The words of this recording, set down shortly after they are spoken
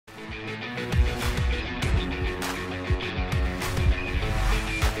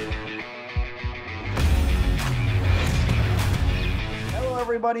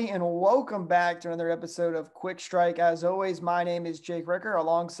everybody, and welcome back to another episode of Quick Strike. As always, my name is Jake Ricker,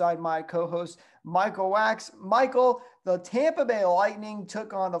 alongside my co-host Michael Wax. Michael, the Tampa Bay Lightning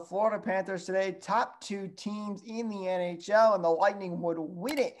took on the Florida Panthers today, top two teams in the NHL, and the Lightning would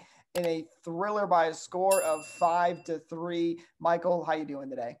win it in a thriller by a score of 5-3. Michael, how you doing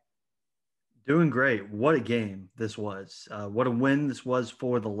today? Doing great. What a game this was. What a win this was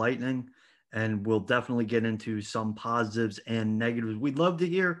for the Lightning. And we'll definitely get into some positives and negatives. We'd love to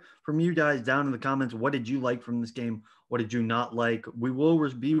hear from you guys down in the comments. What did you like from this game? What did you not like? We will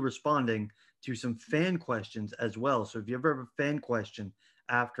be responding to some fan questions as well. So if you ever have a fan question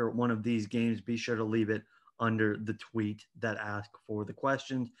after one of these games, be sure to leave it under the tweet that asked for the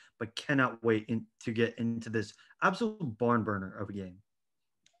questions. But cannot wait to get into this absolute barn burner of a game.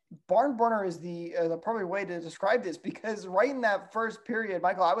 Barn burner is the probably way to describe this, because right in that first period,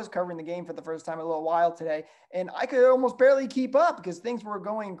 Michael, I was covering the game for the first time in a little while today, and I could almost barely keep up because things were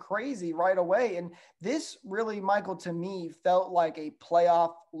going crazy right away. And this really, Michael, to me, felt like a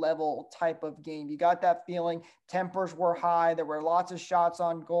playoff level type of game. You got that feeling. Tempers were high. There were lots of shots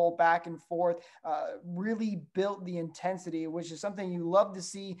on goal, back and forth. Really built the intensity, which is something you love to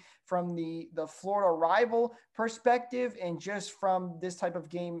see from the Florida rival perspective, and just from this type of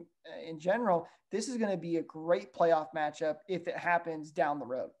game in general. This is going to be a great playoff matchup if it happens down the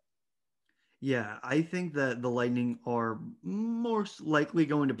road. Yeah, I think that the Lightning are most likely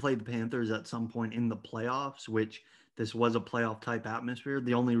going to play the Panthers at some point in the playoffs, which this was a playoff type atmosphere.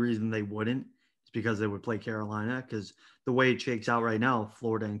 The only reason they wouldn't is because they would play Carolina, because the way it shakes out right now,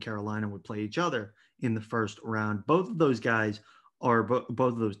 Florida and Carolina would play each other in the first round. Both of those guys are,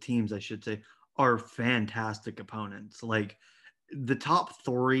 both of those teams, I should say, are fantastic opponents. Like, the top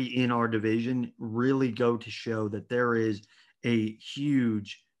three in our division really go to show that there is a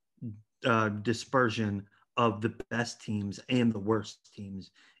huge dispersion of the best teams and the worst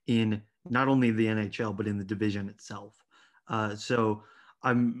teams in not only the NHL, but in the division itself. So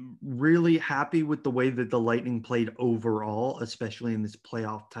I'm really happy with the way that the Lightning played overall, especially in this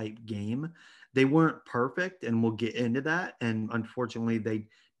playoff type game. They weren't perfect, and we'll get into that. And unfortunately, they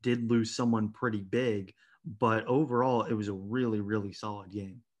did lose someone pretty big. But overall, it was a really, really solid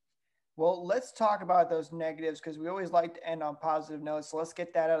game. Well, let's talk about those negatives, because we always like to end on positive notes. So let's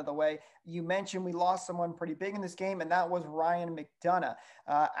get that out of the way. You mentioned we lost someone pretty big in this game, and that was Ryan McDonough.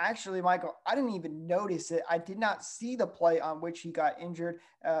 Actually, Michael, I didn't even notice it. I did not see the play on which he got injured.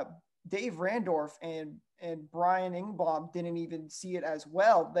 Dave Randorf and Brian Ingblom didn't even see it as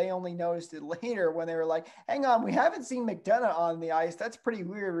well. They only noticed it later when they were like, hang on, we haven't seen McDonough on the ice. That's pretty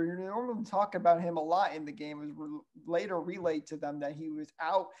weird. We normally talk about him a lot in the game. It was later relayed to them that he was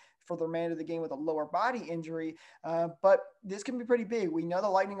out for the remainder of the game with a lower body injury. But this can be pretty big. We know the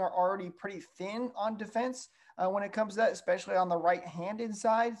Lightning are already pretty thin on defense when it comes to that, especially on the right-handed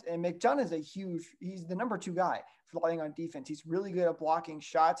side. And McDonough is he's the number two guy for the Lightning on defense. He's really good at blocking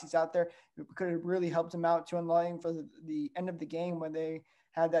shots. He's out there. It could have really helped him out to unloading for the end of the game when they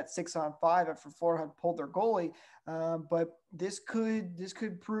had that 6-on-5 after Florida had pulled their goalie. But this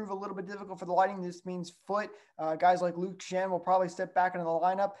could prove a little bit difficult for the Lightning. This means Foot, guys like Luke Schenn will probably step back into the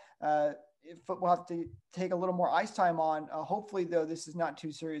lineup. Foot will have to take a little more ice time on. Hopefully, though, this is not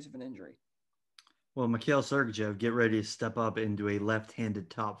too serious of an injury. Well, Mikhail Sergachev, get ready to step up into a left-handed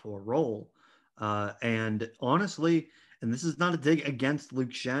top four role. And honestly, and this is not a dig against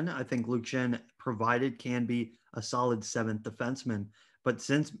Luke Schenn. I think Luke Schenn provided can be a solid seventh defenseman. But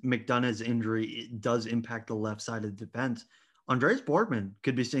since McDonough's injury, it does impact the left side of the defense. Andreas Borgman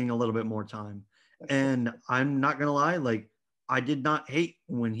could be seeing a little bit more time. And I'm not going to lie, like, I did not hate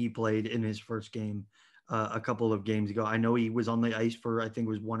when he played in his first game a couple of games ago. I know he was on the ice for, I think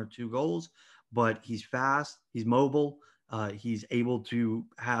it was 1 or 2 goals, but he's fast, he's mobile, he's able to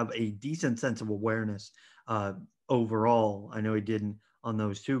have a decent sense of awareness overall. I know he didn't on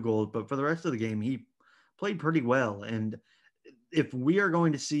those 2 goals, but for the rest of the game, he played pretty well. And if we are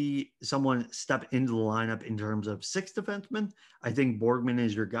going to see someone step into the lineup in terms of 6 defensemen, I think Borgman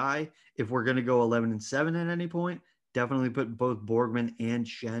is your guy. If we're going to go 11-7 at any point, definitely put both Borgman and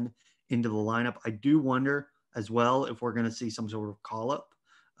Schenn into the lineup. I do wonder as well if we're going to see some sort of call-up.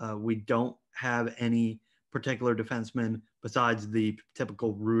 We don't have any particular defensemen besides the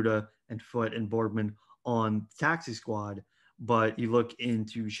typical Ruda and Foot and Borgman on taxi squad. But you look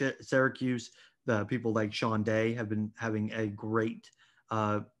into Syracuse, the people like Sean Day have been having a great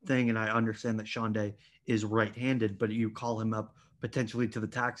thing. And I understand that Sean Day is right-handed, but you call him up potentially to the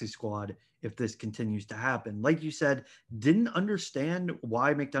taxi squad if this continues to happen. Like you said, didn't understand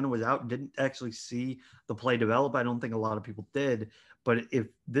why McDonough was out, didn't actually see the play develop. I don't think a lot of people did. But if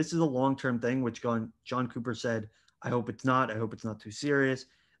this is a long-term thing, which John Cooper said I hope it's not. I hope it's not too serious.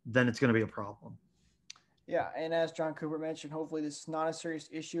 Then it's going to be a problem. Yeah, and as John Cooper mentioned, hopefully this is not a serious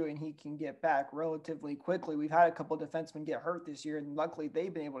issue and he can get back relatively quickly. We've had a couple of defensemen get hurt this year, and luckily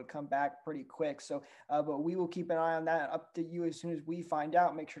they've been able to come back pretty quick. So, but we will keep an eye on that. Up to you as soon as we find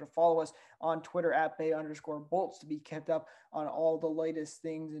out. Make sure to follow us on Twitter at Bay_Bolts to be kept up on all the latest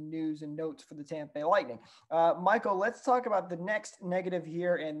things and news and notes for the Tampa Bay Lightning. Michael, let's talk about the next negative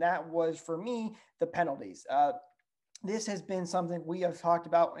here, and that was for me the penalties. This has been something we have talked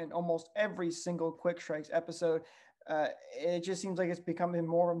about in almost every single Quick Strikes episode. It just seems like it's becoming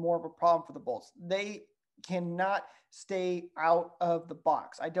more and more of a problem for the Bolts. They cannot stay out of the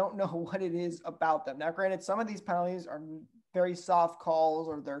box. I don't know what it is about them. Now, granted, some of these penalties are very soft calls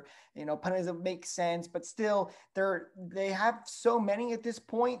or they're penalties that make sense, but still they have so many at this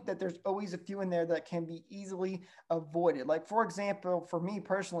point that there's always a few in there that can be easily avoided. Like, for example, for me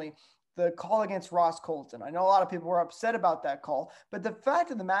personally, the call against Ross Colton. I know a lot of people were upset about that call, but the fact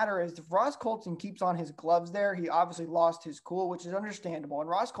of the matter is if Ross Colton keeps on his gloves there, he obviously lost his cool, which is understandable. And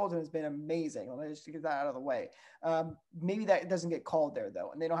Ross Colton has been amazing. Let me just get that out of the way. Maybe that doesn't get called there,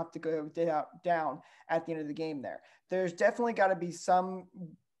 though, and they don't have to go down at the end of the game there. There's definitely got to be some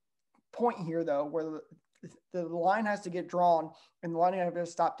point here, though, where the line has to get drawn and the line has to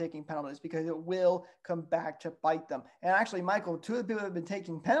stop taking penalties because it will come back to bite them. And actually, Michael, two of the people that have been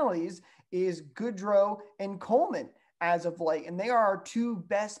taking penalties is Goodrow and Coleman as of late. And they are our two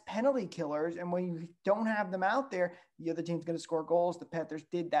best penalty killers. And when you don't have them out there, the other team's going to score goals. The Panthers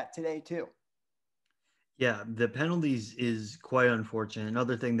did that today too. Yeah, the penalties is quite unfortunate.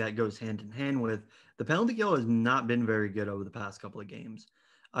 Another thing that goes hand in hand with the penalty kill has not been very good over the past couple of games.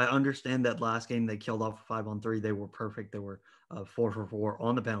 I understand that last game they killed off 5-on-3. They were perfect. They were 4 for 4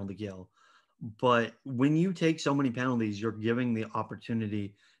 on the penalty kill. But when you take so many penalties, you're giving the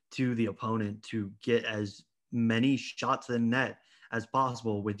opportunity to the opponent to get as many shots in net as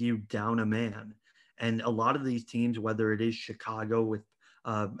possible with you down a man. And a lot of these teams, whether it is Chicago with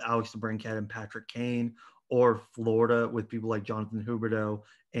Alex DeBrincat and Patrick Kane, or Florida with people like Jonathan Huberdeau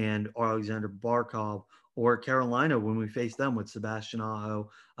and Alexander Barkov, or Carolina when we face them with Sebastian Aho,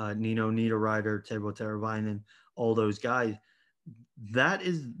 Nino Niederreiter, Teuvo Teravainen, all those guys, that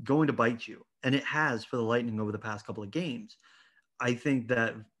is going to bite you. And it has for the Lightning over the past couple of games. I think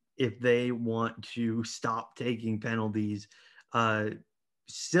that if they want to stop taking penalties,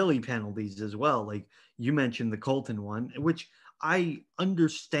 silly penalties as well, like you mentioned the Colton one, which I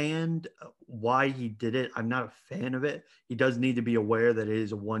understand why he did it. I'm not a fan of it. He does need to be aware that it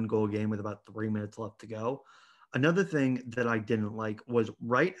is a 1-goal game with about 3 minutes left to go. Another thing that I didn't like was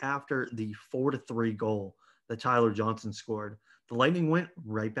right after the 4-3 goal that Tyler Johnson scored, the Lightning went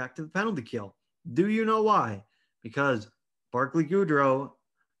right back to the penalty kill. Do you know why? Because Barclay Goodrow,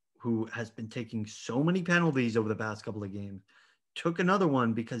 who has been taking so many penalties over the past couple of games, took another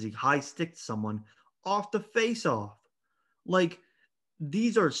one because he high-sticked someone off the face-off. Like,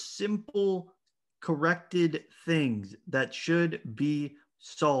 these are simple, corrected things that should be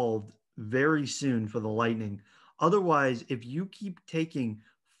solved very soon for the Lightning. Otherwise, if you keep taking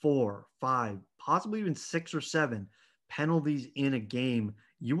 4, 5, possibly even 6 or 7 penalties in a game,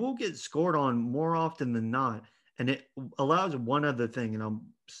 you will get scored on more often than not. And it allows one other thing, and I'll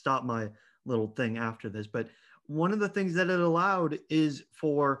stop my little thing after this, but one of the things that it allowed is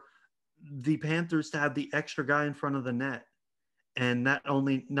for the Panthers to have the extra guy in front of the net. And that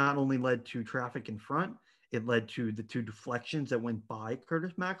not only led to traffic in front, it led to the 2 deflections that went by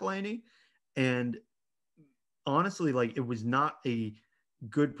Cutis McHelhinney. And honestly, like, it was not a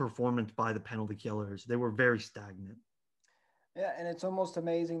good performance by the penalty killers. They were very stagnant. Yeah, and it's almost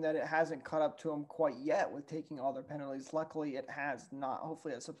amazing that it hasn't caught up to them quite yet with taking all their penalties. Luckily, it has not.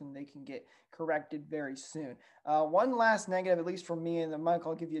 Hopefully, that's something they can get corrected very soon. One last negative, at least for me, and then Mike,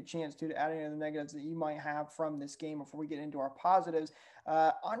 I'll give you a chance to add any of the negatives that you might have from this game before we get into our positives.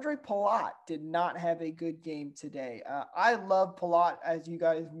 Andre Palat did not have a good game today. I love Palat, as you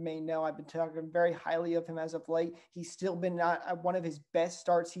guys may know. I've been talking very highly of him as of late. He's still been not one of his best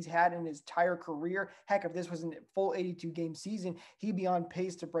starts he's had in his entire career. Heck, if this was a full 82-game season, he'd be on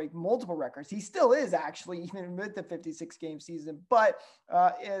pace to break multiple records. He still is, actually, even with the 56-game season. But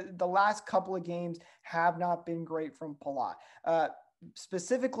the last couple of games have not been great from Palat.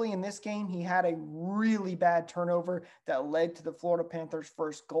 Specifically in this game, he had a really bad turnover that led to the Florida Panthers'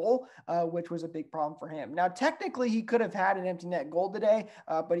 first goal, which was a big problem for him. Now, technically, he could have had an empty net goal today,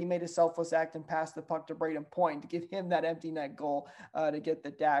 but he made a selfless act and passed the puck to Braden Point to give him that empty net goal to get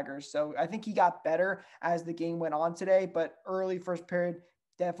the daggers. So I think he got better as the game went on today, but early first period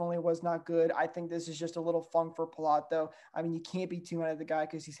definitely was not good. I think this is just a little funk for Palat, though. I mean, you can't be too mad at the guy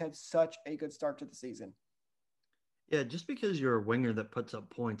because he's had such a good start to the season. Yeah, just because you're a winger that puts up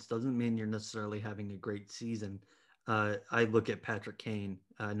points doesn't mean you're necessarily having a great season. I look at Patrick Kane.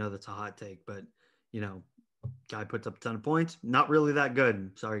 I know that's a hot take, but you know, guy puts up a ton of points. Not really that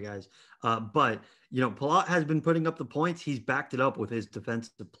good. Sorry, guys. But Palat has been putting up the points. He's backed it up with his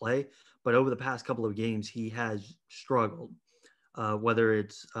defensive play. But over the past couple of games, he has struggled. Whether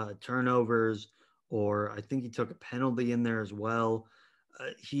it's turnovers or I think he took a penalty in there as well.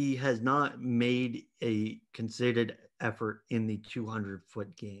 He has not made a considered effort in the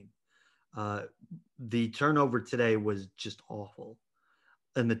 200-foot game. Uh, the turnover today was just awful.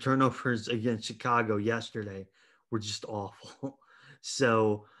 And the turnovers against Chicago yesterday were just awful.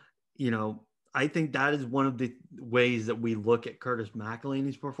 So, you know, I think that is one of the ways that we look at Cutis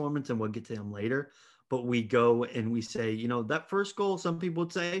McHelhinney's performance, and we'll get to him later. But we go and we say, that first goal, some people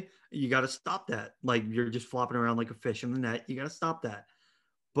would say, you got to stop that. Like you're just flopping around like a fish in the net. You got to stop that.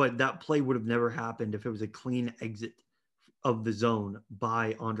 But that play would have never happened if it was a clean exit of the zone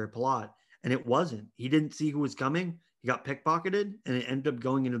by Andre Palat. And it wasn't. He didn't see who was coming. He got pickpocketed, and it ended up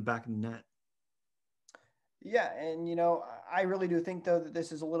going into the back of the net. Yeah, and I really do think though that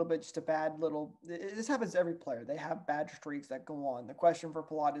this is a little bit just a bad little. This happens to every player. They have bad streaks that go on. The question for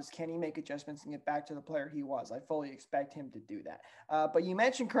Palat is, can he make adjustments and get back to the player he was? I fully expect him to do that. But you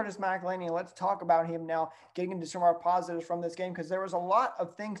mentioned Cutis McHelhinney. Let's talk about him now. Getting into some of our positives from this game because there was a lot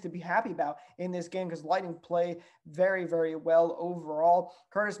of things to be happy about in this game because Lightning play very, very well overall.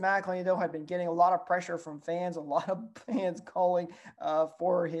 Cutis McHelhinney though had been getting a lot of pressure from fans, a lot of fans calling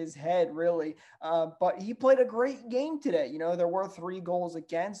for his head really, but he played a great game today. There were 3 goals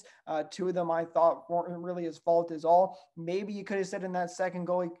against. 2 of them I thought weren't really his fault as all. Maybe you could have said in that second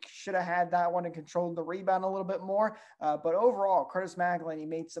goal he should have had that one and controlled the rebound a little bit more. But overall, Cutis McHelhinney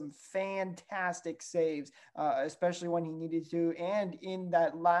made some fantastic saves, especially when he needed to, and in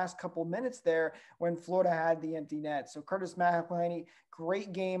that last couple minutes there when Florida had the empty net. So Cutis McHelhinney,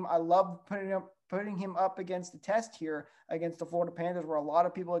 great game. I love putting him up against the test here against the Florida Panthers, where a lot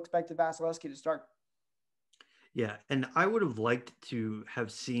of people expected Vasilevsky to start. Yeah, and I would have liked to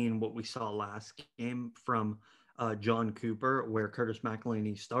have seen what we saw last game from John Cooper, where Cutis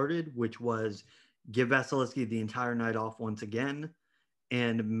McHelhinney started, which was give Vasilevsky the entire night off once again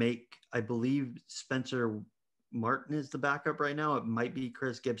and make, I believe, Spencer Martin is the backup right now. It might be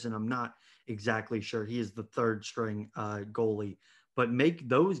Chris Gibson. I'm not exactly sure. He is the third string goalie, but make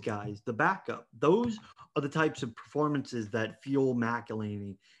those guys the backup. Those are the types of performances that fuel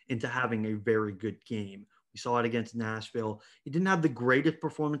McHelhinney into having a very good game. We saw it against Nashville. He didn't have the greatest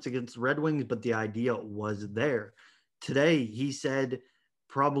performance against the Red Wings, but the idea was there. Today, he said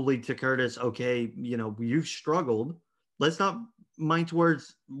probably to Curtis, okay, you've struggled. Let's not mind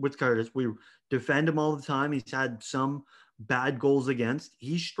words with Curtis. We defend him all the time. He's had some bad goals against.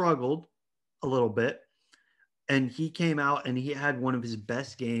 He struggled a little bit, and he came out and he had one of his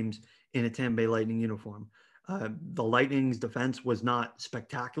best games in a Tampa Bay Lightning uniform. The Lightning's defense was not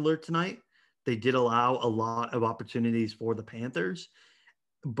spectacular tonight. They did allow a lot of opportunities for the Panthers,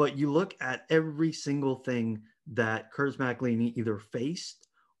 but you look at every single thing that Cutis McHelhinney either faced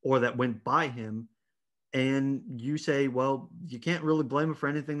or that went by him, and you say, well, you can't really blame him for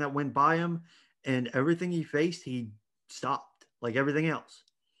anything that went by him. And everything he faced, he stopped like everything else.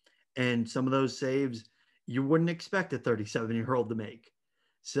 And some of those saves you wouldn't expect a 37-year-old to make.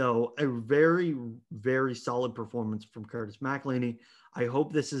 So a very, very solid performance from Cutis McHelhinney. I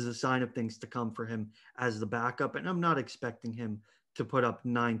hope this is a sign of things to come for him as the backup. And I'm not expecting him to put up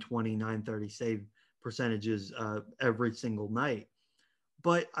 920, 930 save percentages every single night.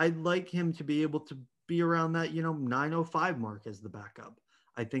 But I'd like him to be able to be around that, 905 mark as the backup.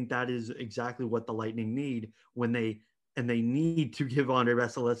 I think that is exactly what the Lightning need when they need to give Andre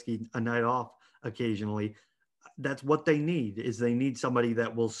Vasilevsky a night off occasionally. That's what they need, is they need somebody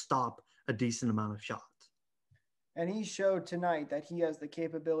that will stop a decent amount of shots. And he showed tonight that he has the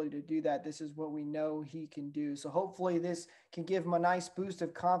capability to do that. This is what we know he can do. So hopefully this can give him a nice boost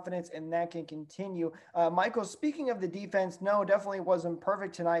of confidence and that can continue. Michael, speaking of the defense, no, definitely wasn't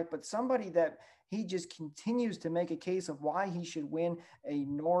perfect tonight, but somebody that he just continues to make a case of why he should win a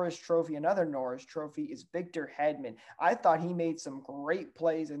Norris Trophy. Another Norris Trophy is Victor Hedman. I thought he made some great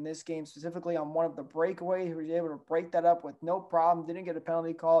plays in this game, specifically on one of the breakaways. He was able to break that up with no problem, didn't get a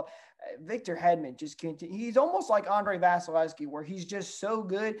penalty call. Victor Hedman he's almost like Andre Vasilevsky, where he's just so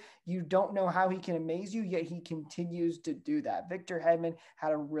good, you don't know how he can amaze you, yet he continues to do that. Victor Hedman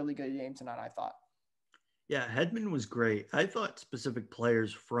had a really good game tonight, I thought. Yeah, Hedman was great. I thought specific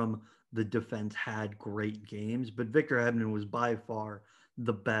players from the defense had great games, but Victor Hedman was by far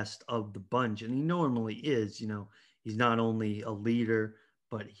the best of the bunch. And he normally is, he's not only a leader,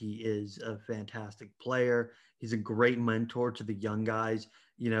 but he is a fantastic player. He's a great mentor to the young guys.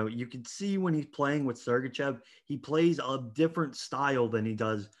 You can see when he's playing with Sergachev, he plays a different style than he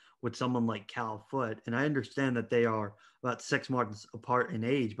does with someone like Cal Foote. And I understand that they are about 6 months apart in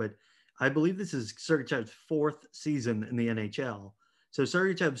age, but I believe this is Sergachev's fourth season in the NHL. So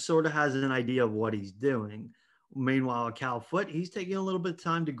Sergachev sort of has an idea of what he's doing. Meanwhile, Cal Foote, he's taking a little bit of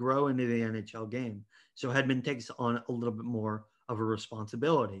time to grow into the NHL game. So Hedman takes on a little bit more of a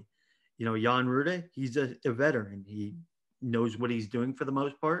responsibility. Jan Rude, he's a veteran. He knows what he's doing for the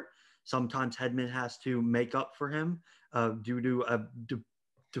most part. Sometimes Hedman has to make up for him due to a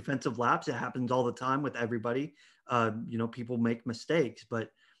defensive lapse. It happens all the time with everybody. People make mistakes,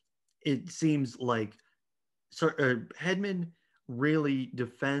 but it seems like Hedman really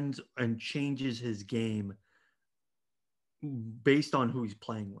defends and changes his game based on who he's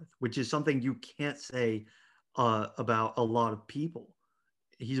playing with, which is something you can't say about a lot of people.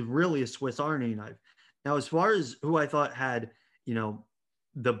 He's really a Swiss Army knife. Now, as far as who I thought had,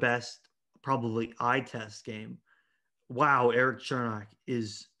 the best probably eye test game, wow, Eric Chernak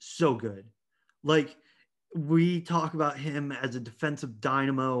is so good. Like, we talk about him as a defensive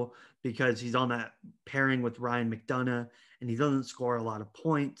dynamo because he's on that pairing with Ryan McDonough, and he doesn't score a lot of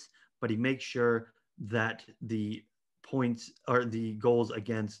points, but he makes sure that the points or the goals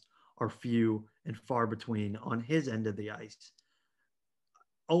against are few and far between on his end of the ice.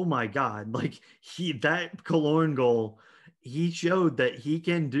 Oh my God, like that Cologne goal, he showed that he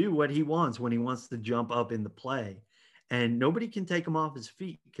can do what he wants when he wants to jump up in the play. And nobody can take him off his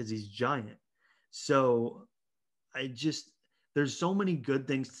feet because he's giant. So there's so many good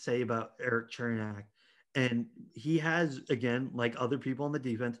things to say about Eric Chernak. And he has, again, like other people on the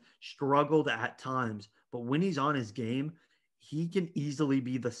defense, struggled at times. But when he's on his game, he can easily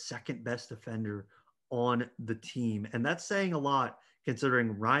be the second best defender on the team. And that's saying a lot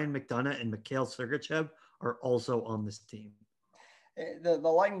considering Ryan McDonough and Mikhail Sergachev are also on this team. The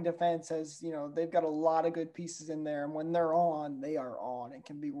Lightning defense has, they've got a lot of good pieces in there, and when they're on, they are on. It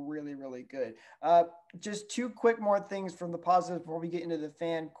can be really, really good. Just two quick more things from the positives before we get into the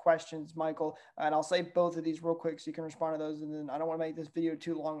fan questions, Michael. And I'll say both of these real quick so you can respond to those. And then I don't want to make this video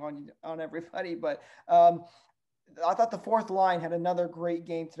too long on everybody, but I thought the fourth line had another great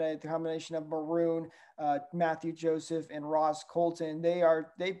game today. The combination of Maroon, Matthew Joseph, and Ross Colton.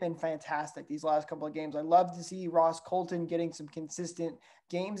 They've been fantastic these last couple of games. I love to see Ross Colton getting some consistent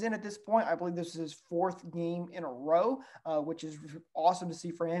games in at this point. I believe this is his fourth game in a row, which is awesome to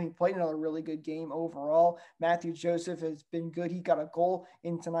see for him. He played another really good game overall. Matthew Joseph has been good. He got a goal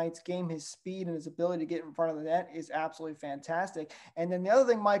in tonight's game. His speed and his ability to get in front of the net is absolutely fantastic. And then the other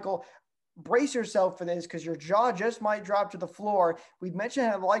thing, Michael, brace yourself for this because your jaw just might drop to the floor. We've mentioned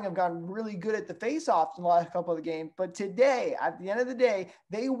how the Lightning have gotten really good at the faceoffs in the last couple of the games, but today, at the end of the day,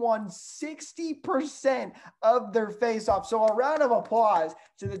 they won 60% of their faceoffs. So a round of applause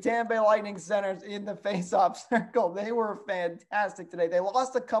to the Tampa Bay Lightning centers in the faceoff circle. They were fantastic today. They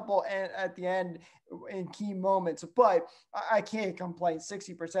lost a couple at the end in key moments, but I can't complain.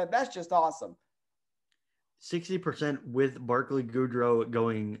 60%, that's just awesome. 60% with Barclay Goodrow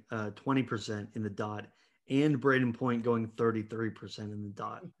going 20% in the dot and Braden Point going 33% in the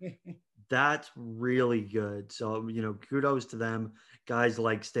dot. That's really good. So, kudos to them. Guys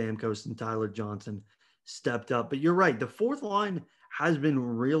like Stamkos and Tyler Johnson stepped up. But you're right. The fourth line has been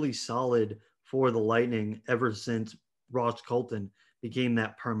really solid for the Lightning ever since Ross Colton became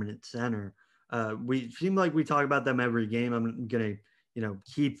that permanent center. We seem like we talk about them every game. I'm going to,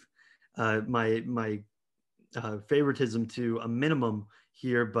 keep my favoritism to a minimum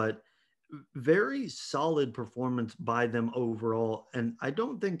here, but very solid performance by them overall. And I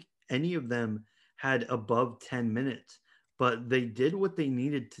don't think any of them had above 10 minutes, but they did what they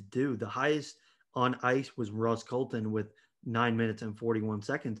needed to do. The highest on ice was Ross Colton with 9 minutes and 41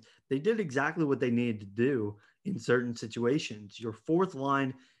 seconds. They did exactly what they needed to do in certain situations. Your fourth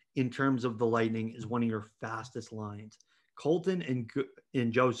line in terms of the Lightning is one of your fastest lines. Colton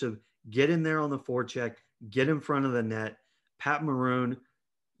and Joseph get in there on the forecheck, get in front of the net. Pat Maroon,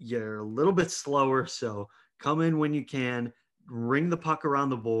 you're a little bit slower, so come in when you can, ring the puck around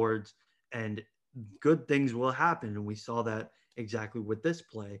the boards, and good things will happen. And we saw that exactly with this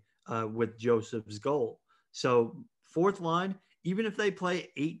play with Joseph's goal. So fourth line, even if they play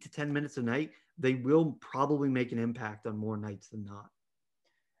 8 to 10 minutes a night, they will probably make an impact on more nights than not.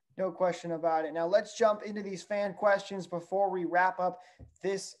 No question about it. Now let's jump into these fan questions before we wrap up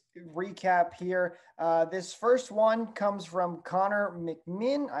this recap here. This first one comes from Connor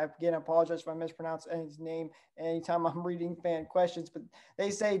McMinn. I again apologize if I mispronounce his name anytime I'm reading fan questions, but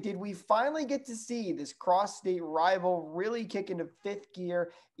they say, did we finally get to see this cross-state rival really kick into fifth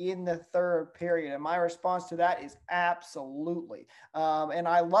gear in the third period? And my response to that is absolutely. And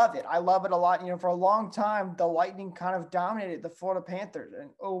I love it. I love it a lot. For a long time, the Lightning kind of dominated the Florida Panthers and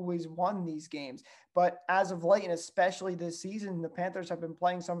always won these games. But as of late, and especially this season, the Panthers have been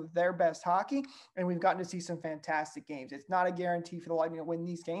playing some of their best hockey, and we've gotten to see some fantastic games. It's not a guarantee for the Lightning to win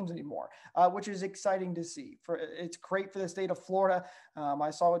these games anymore, which is exciting to see. It's great for the state of Florida. I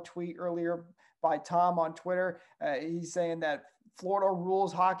saw a tweet earlier by Tom on Twitter. He's saying that Florida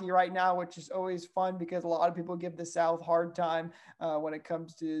rules hockey right now, which is always fun because a lot of people give the South hard time when it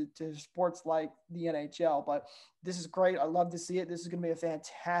comes to sports like the NHL. But this is great. I love to see it. This is going to be a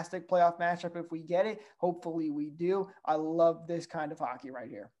fantastic playoff matchup if we get it. Hopefully we do. I love this kind of hockey right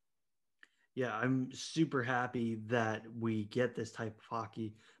here. Yeah, I'm super happy that we get this type of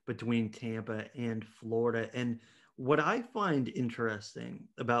hockey between Tampa and Florida. And what I find interesting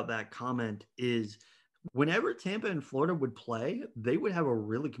about that comment is whenever Tampa and Florida would play, they would have a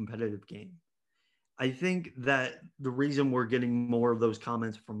really competitive game. I think that the reason we're getting more of those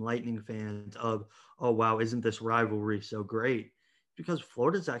comments from Lightning fans of, oh, wow, isn't this rivalry so great? Because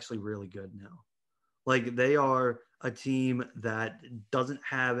Florida's actually really good now. Like they are a team that doesn't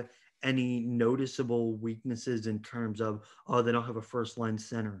have any noticeable weaknesses in terms of, oh, they don't have a first line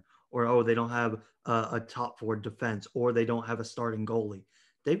center, or, oh, they don't have a top four defense, or they don't have a starting goalie.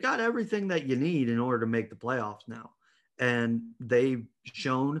 They've got everything that you need in order to make the playoffs now. And they've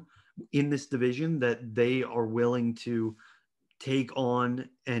shown in this division that they are willing to take on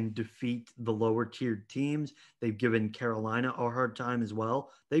and defeat the lower tiered teams. They've given Carolina a hard time as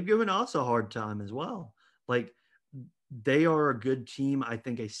well. They've given us a hard time as well. Like they are a good team. I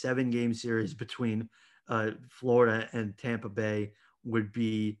think a 7-game series between Florida and Tampa Bay would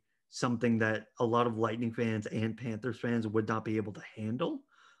be something that a lot of Lightning fans and Panthers fans would not be able to handle.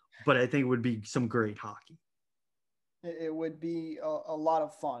 But I think it would be some great hockey. It would be a lot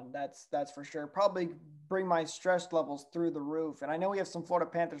of fun. That's for sure. Probably bring my stress levels through the roof. And I know we have some Florida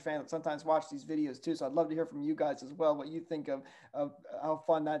Panthers fans that sometimes watch these videos too. So I'd love to hear from you guys as well what you think of how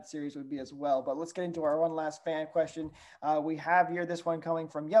fun that series would be as well. But let's get into our one last fan question. We have here this one coming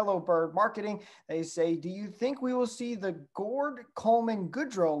from Yellowbird Marketing. They say, do you think we will see the Gord, Coleman,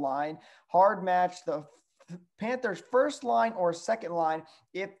 Goodrow line hard match the Panthers first line or second line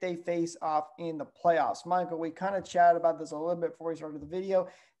if they face off in the playoffs? Michael, we kind of chatted about this a little bit before we started the video.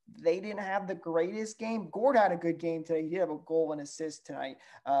 They didn't have the greatest game. Gord had a good game today. He did have a goal and assist tonight.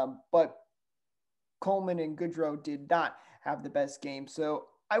 But Coleman and Goodrow did not have the best game. So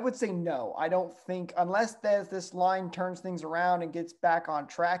I would say no. I don't think, unless this line turns things around and gets back on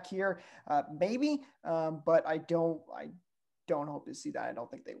track here, maybe. But I don't hope to see that. I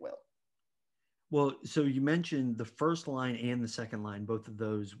don't think they will. Well, so you mentioned the first line and the second line. Both of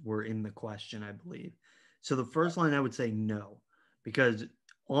those were in the question, I believe. So the first line, I would say no, because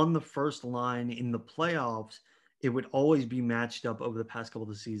on the first line in the playoffs, it would always be matched up over the past couple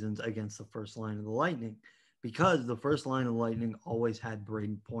of seasons against the first line of the Lightning, because the first line of the Lightning always had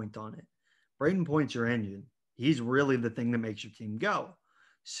Braden Point on it. Braden Point's your engine. He's really the thing that makes your team go.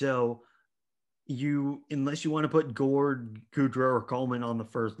 So unless you want to put Gord, Goudreau, or Coleman on the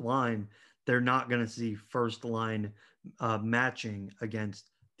first line, they're not going to see first line matching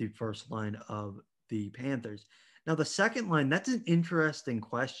against the first line of the Panthers. Now, the second line, that's an interesting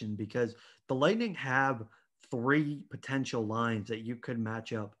question because the Lightning have 3 potential lines that you could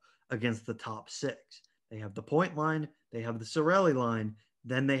match up against the top 6. They have the Point line, they have the Cirelli line,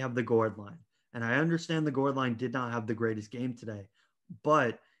 then they have the Gord line. And I understand the Gord line did not have the greatest game today,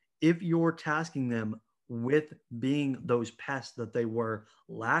 but if you're tasking them with being those pests that they were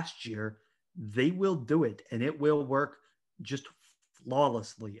last year, they will do it, and it will work just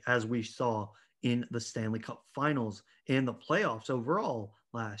flawlessly, as we saw in the Stanley Cup Finals and the playoffs overall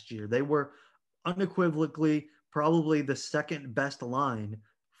last year. They were unequivocally probably the second best line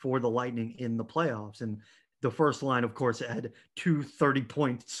for the Lightning in the playoffs. And the first line, of course, had 2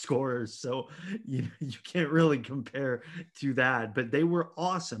 30-point scorers, so you can't really compare to that. But they were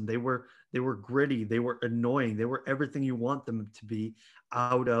awesome. They were gritty. They were annoying. They were everything you want them to be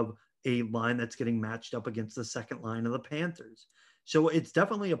out of a line that's getting matched up against the second line of the Panthers. So it's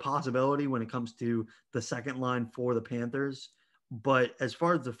definitely a possibility when it comes to the second line for the Panthers. But as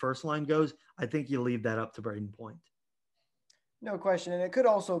far as the first line goes, I think you leave that up to Braden Point. No question. And it could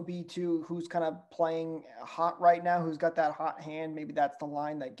also be too who's kind of playing hot right now, who's got that hot hand. Maybe that's the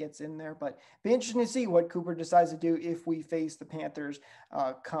line that gets in there. But be interesting to see what Cooper decides to do if we face the Panthers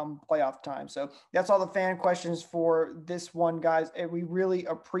come playoff time. So that's all the fan questions for this one, guys. And we really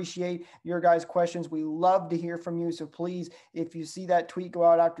appreciate your guys' questions. We love to hear from you. So please, if you see that tweet go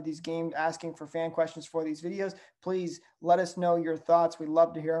out after these games asking for fan questions for these videos, please let us know your thoughts. We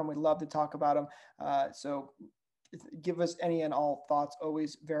love to hear them. We love to talk about them. So give us any and all thoughts.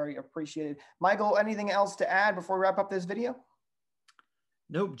 Always very appreciated. Michael, anything else to add before we wrap up this video?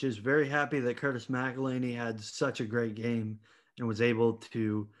 Nope, just very happy that Cutis McHelhinney had such a great game and was able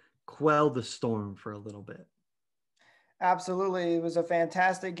to quell the storm for a little bit. Absolutely. It was a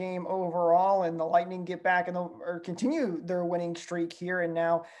fantastic game overall, and the Lightning get back and or continue their winning streak here and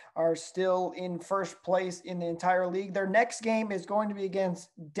now are still in first place in the entire league. Their next game is going to be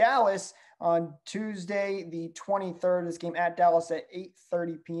against Dallas on Tuesday, the 23rd. This game at Dallas at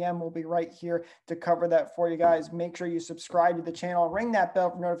 8:30 p.m. We'll be right here to cover that for you guys. Make sure you subscribe to the channel, ring that bell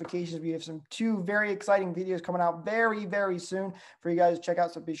for notifications. We have two very exciting videos coming out very, very soon for you guys to check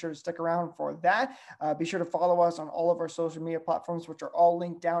out. So be sure to stick around for that. Be sure to follow us on all of our social media platforms, which are all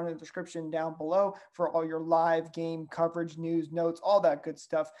linked down in the description down below for all your live game coverage, news, notes, all that good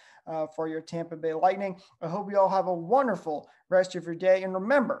stuff for your Tampa Bay Lightning. I hope you all have a wonderful rest of your day. And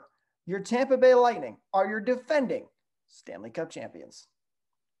remember, your Tampa Bay Lightning are your defending Stanley Cup champions.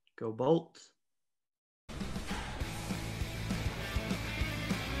 Go Bolts.